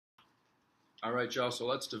All right, y'all, so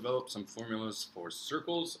let's develop some formulas for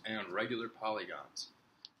circles and regular polygons.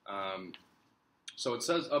 So it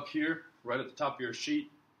says up here, right at the top of your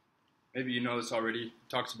sheet, maybe you know this already, it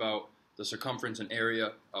talks about the circumference and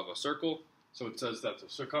area of a circle. So it says that the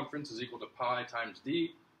circumference is equal to pi times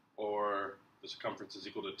d, or the circumference is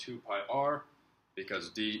equal to 2 pi r, because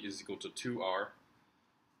d is equal to 2r,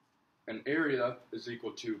 and area is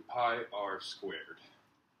equal to pi r squared.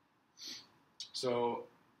 So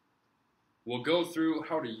we'll go through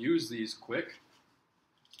how to use these quick.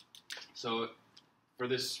 So for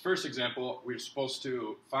this first example, we're supposed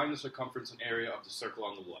to find the circumference and area of the circle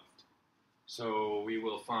on the left. So we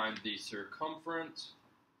will find the circumference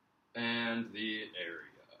and the area.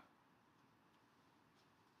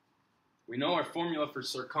 We know our formula for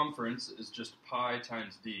circumference is just pi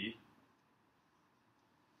times d.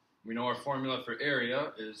 We know our formula for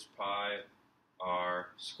area is pi r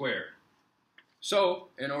squared. So,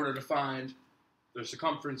 in order to find the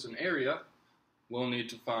circumference and area, we'll need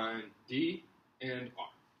to find d and r.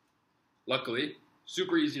 Luckily,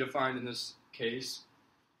 super easy to find in this case,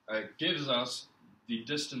 it gives us the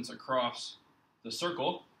distance across the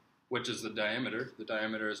circle, which is the diameter. The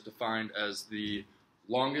diameter is defined as the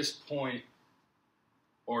longest point,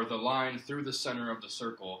 or the line through the center of the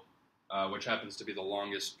circle, which happens to be the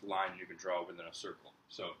longest line you can draw within a circle.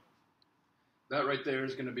 So, that right there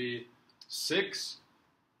is going to be 6,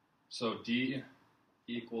 so d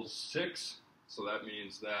equals 6, so that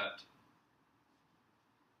means that,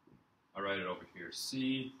 I'll write it over here,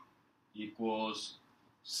 c equals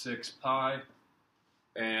 6 pi,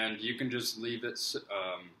 and you can just leave it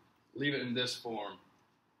in this form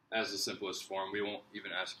as the simplest form. We won't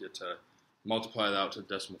even ask you to multiply that out to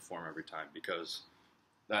decimal form every time, because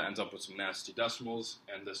that ends up with some nasty decimals,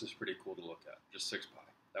 and this is pretty cool to look at, just 6 pi,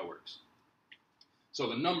 that works. So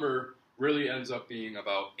the number really ends up being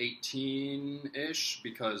about 18-ish,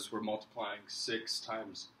 because we're multiplying 6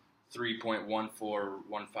 times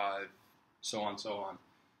 3.1415, so on, so on.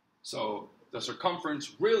 So the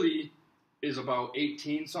circumference really is about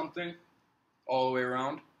 18 something all the way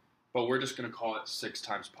around, but we're just going to call it 6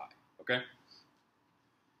 times pi, okay?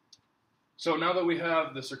 So now that we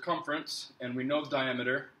have the circumference and we know the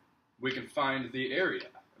diameter, we can find the area.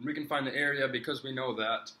 And we can find the area because we know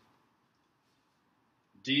that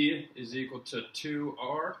d is equal to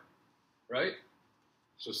 2r, right?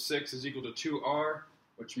 So 6 is equal to 2r,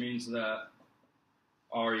 which means that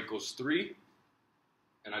r equals 3.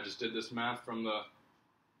 And I just did this math from the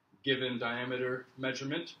given diameter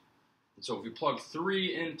measurement. And so if we plug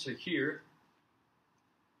 3 into here,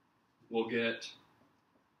 we'll get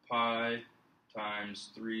pi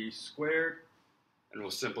times 3 squared. And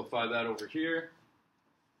we'll simplify that over here.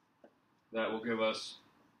 That will give us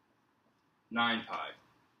 9 pi.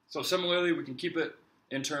 So similarly, we can keep it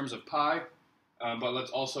in terms of pi, but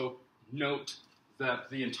let's also note that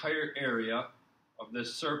the entire area of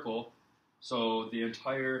this circle, so the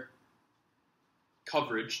entire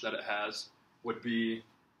coverage that it has, would be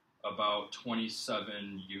about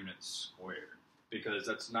 27 units squared, because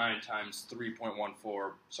that's 9 times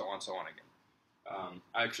 3.14, so on again.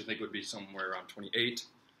 I actually think it would be somewhere around 28,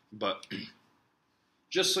 but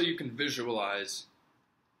just so you can visualize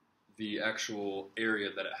the actual area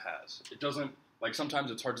that it has. It doesn't, like sometimes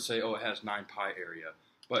it's hard to say, oh, it has 9 pi area.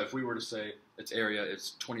 But if we were to say its area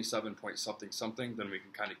is 27 point something something, then we can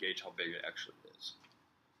kind of gauge how big it actually is.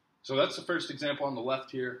 So that's the first example on the left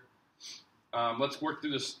here. Let's work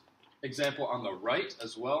through this example on the right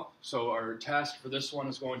as well. So our task for this one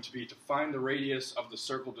is going to be to find the radius of the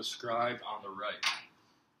circle described on the right.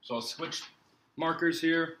 So I'll switch markers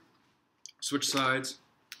here, switch sides.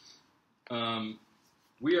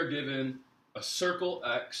 We are given a circle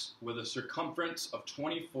X with a circumference of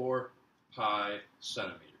 24 pi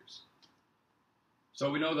centimeters.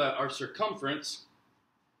 So we know that our circumference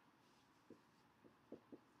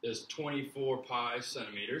is 24 pi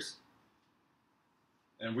centimeters,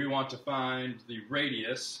 and we want to find the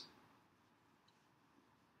radius,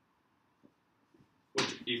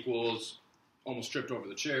 which equals, almost tripped over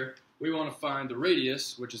the chair, we want to find the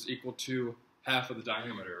radius, which is equal to half of the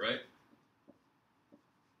diameter, right?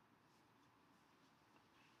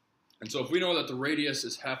 And so if we know that the radius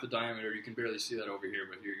is half the diameter, you can barely see that over here,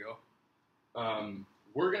 but here you go.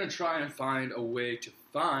 We're going to try and find a way to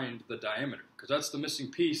find the diameter, because that's the missing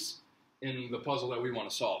piece in the puzzle that we want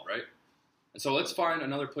to solve, right? And so let's find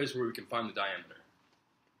another place where we can find the diameter.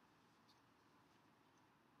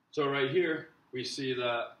 So right here, we see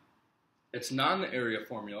that it's not in the area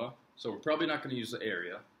formula, so we're probably not going to use the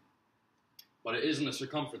area, but it is in the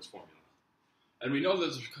circumference formula. And we know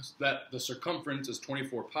that the circumference is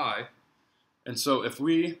 24 pi, and so if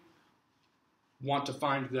we want to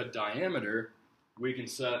find the diameter, we can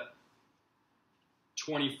set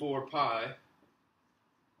 24 pi.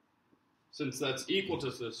 Since that's equal to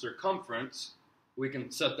the circumference, we can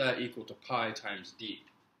set that equal to pi times d.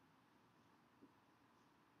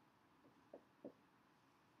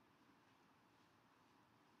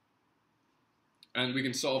 And we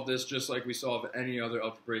can solve this just like we solve any other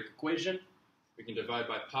algebraic equation. We can divide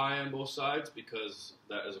by pi on both sides because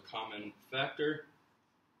that is a common factor.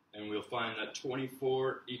 And we'll find that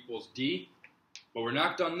 24 equals d. But we're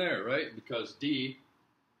not done there, right? Because d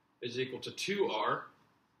is equal to 2r.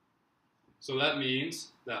 So that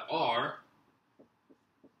means that r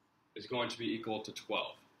is going to be equal to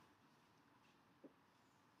 12.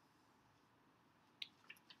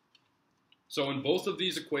 So in both of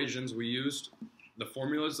these equations, we used the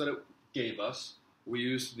formulas that it gave us, we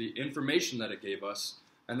used the information that it gave us,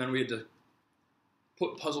 and then we had to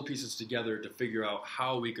put puzzle pieces together to figure out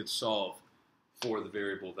how we could solve for the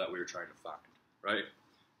variable that we were trying to find, right?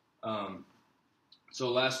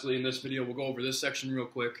 So lastly, in this video, we'll go over this section real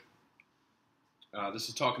quick. This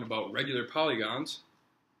is talking about regular polygons.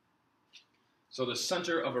 So the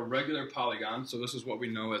center of a regular polygon, so this is what we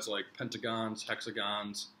know as like pentagons,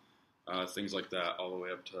 hexagons, things like that, all the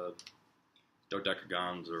way up to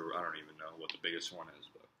dodecagons, or I don't even know what the biggest one is,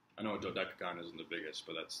 but I know a dodecagon isn't the biggest,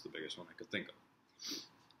 but that's the biggest one I could think of.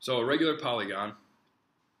 So a regular polygon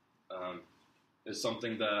is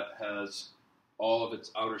something that has all of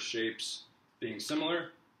its outer shapes being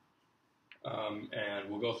similar, and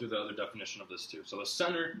we'll go through the other definition of this too. So the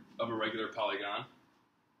center of a regular polygon,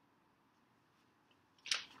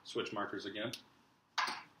 switch markers again.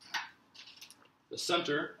 The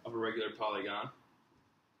center of a regular polygon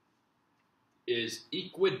is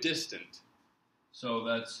equidistant. So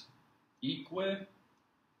that's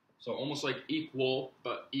so almost like equal,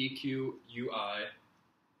 but E-Q-U-I,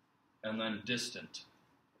 and then distant.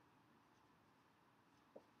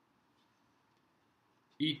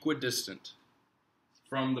 Equidistant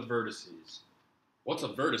from the vertices. What's a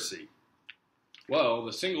vertice? Well,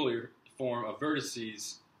 the singular form of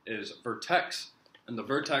vertices is vertex, and the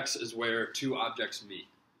vertex is where two objects meet.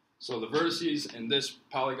 So the vertices in this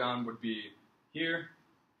polygon would be here,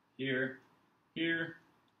 here, here,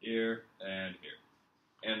 here, and here,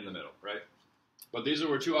 and in the middle, right? But these are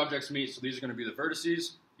where two objects meet, so these are going to be the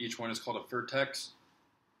vertices. Each one is called a vertex.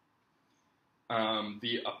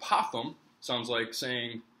 The apothem sounds like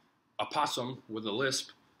saying opossum with a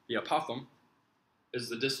lisp. The apothem is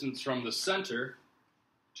the distance from the center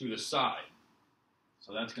to the side.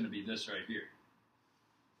 So that's going to be this right here.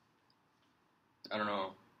 I don't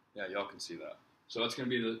know. Yeah, y'all can see that. So that's going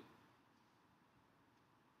to be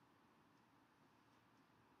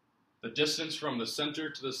the distance from the center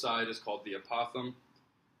to the side is called the apothem.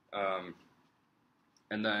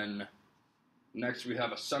 And then next we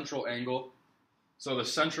have a central angle. So the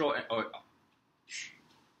central,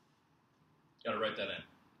 gotta write that in.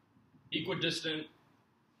 Equidistant,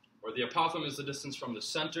 or the apothem is the distance from the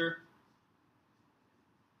center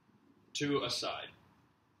to a side.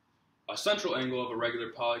 A central angle of a regular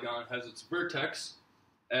polygon has its vertex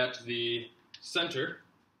at the center.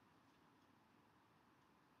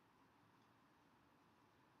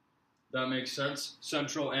 That makes sense.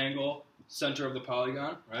 Central angle, center of the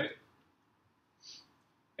polygon, right?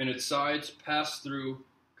 And its sides pass through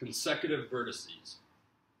consecutive vertices.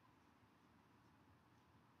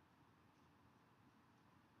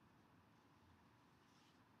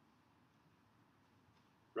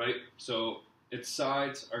 Right? So its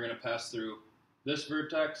sides are going to pass through this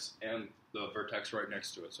vertex and the vertex right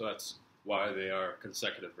next to it. So that's why they are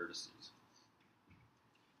consecutive vertices.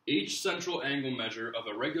 Each central angle measure of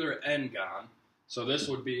a regular n-gon, so this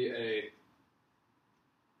would be a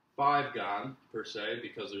 5-gon per se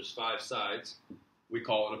because there's 5 sides. We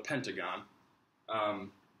call it a pentagon.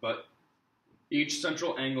 But each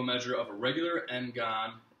central angle measure of a regular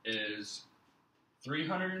n-gon is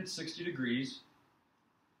 360 degrees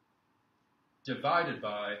divided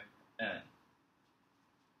by n.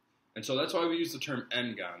 And so that's why we use the term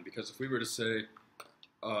n-gon, because if we were to say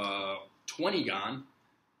 20-gon,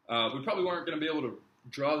 we probably weren't going to be able to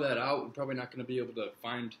draw that out. We're probably not going to be able to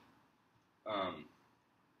find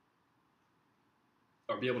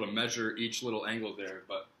or be able to measure each little angle there.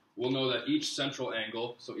 But we'll know that each central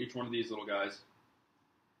angle, so each one of these little guys,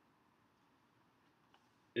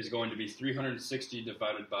 is going to be 360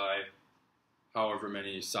 divided by however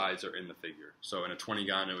many sides are in the figure. So in a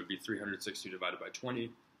 20-gon, it would be 360 divided by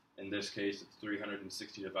 20. In this case, it's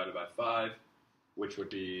 360 divided by 5, which would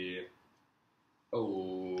be, I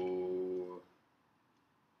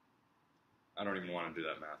don't even want to do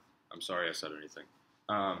that math. I'm sorry I said anything.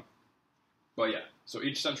 But yeah, so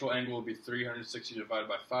each central angle will be 360 divided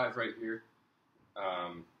by 5 right here.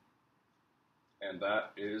 And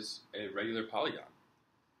that is a regular polygon.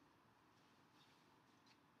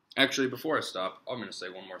 Actually, before I stop, I'm going to say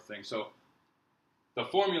one more thing. So the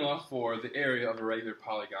formula for the area of a regular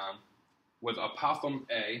polygon with apothem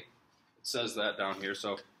A, it says that down here.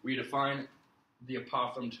 So we define the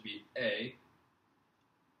apothem to be A,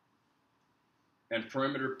 and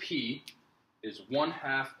perimeter P is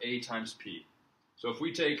 1/2 A times P. So if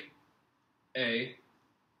we take A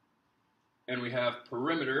and we have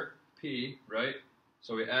perimeter P, right?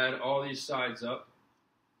 So we add all these sides up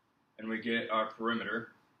and we get our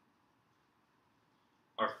perimeter.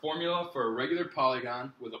 Our formula for a regular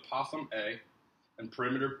polygon with apothem A and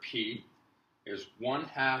perimeter P is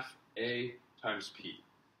 1/2 A times P.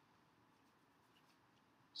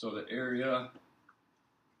 So the area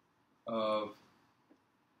of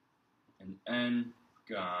an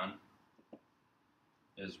n-gon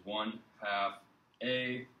is 1/2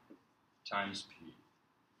 A times P.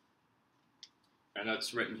 And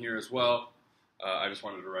that's written here as well. I just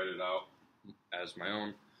wanted to write it out as my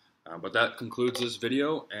own. But that concludes this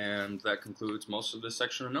video, and that concludes most of this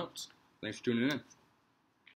section of notes. Thanks for tuning in.